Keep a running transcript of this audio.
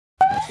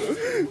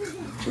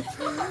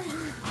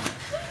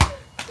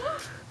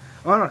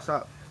Oh no,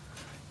 stop.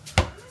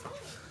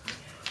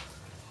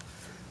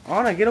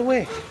 Anna, get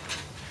away.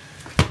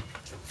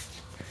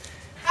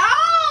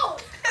 Ow!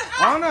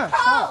 Anna,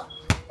 stop.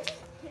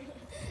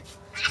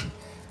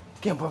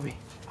 Get him, puppy.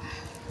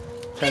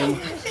 Try to move.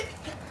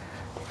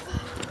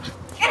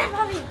 Get him,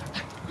 puppy.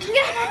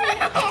 Get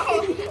him,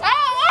 puppy. Oh!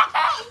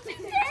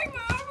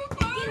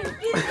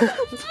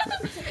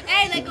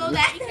 Hey, let go of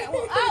that.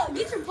 Oh,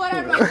 get your butt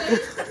out of my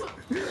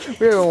face.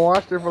 We haven't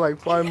washed her for like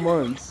 5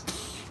 months.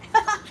 Oh,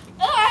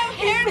 I have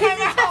hair in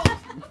my mouth.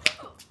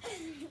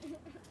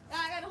 I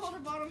gotta hold her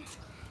bottom.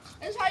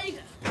 That's how you.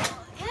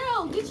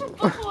 Ew, get your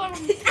butt out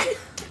of me.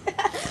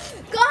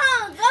 Go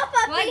home, go,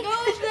 puppy. Let go of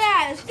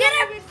that. Get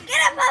her,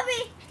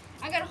 puppy.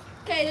 I gotta.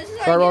 Okay, this is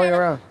how Start you rolling get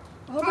her. around.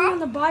 Hold on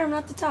the bottom,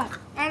 not the top.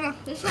 I know.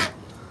 This is.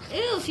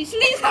 Ew, she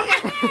sneezed on my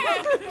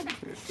hair.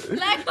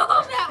 Let go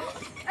of that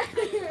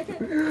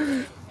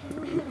one.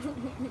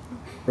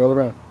 Roll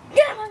around.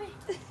 Get her, puppy.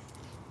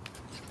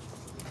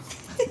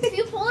 If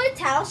you pull her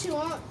towel, she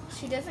won't.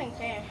 She doesn't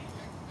care.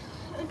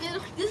 Okay,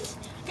 this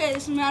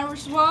is Mad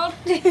vs. Wild.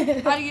 How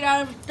to get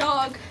out of a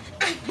dog.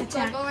 So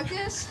I go like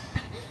this.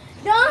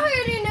 Don't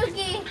hurt her,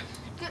 Nuki.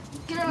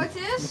 Get her like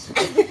this.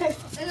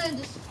 And then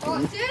just go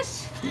like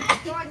this.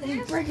 Go like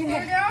this. Put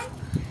her down.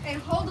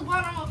 And hold the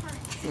bottom of her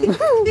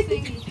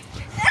thingy.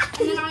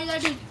 And then all you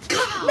gotta do.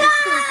 No!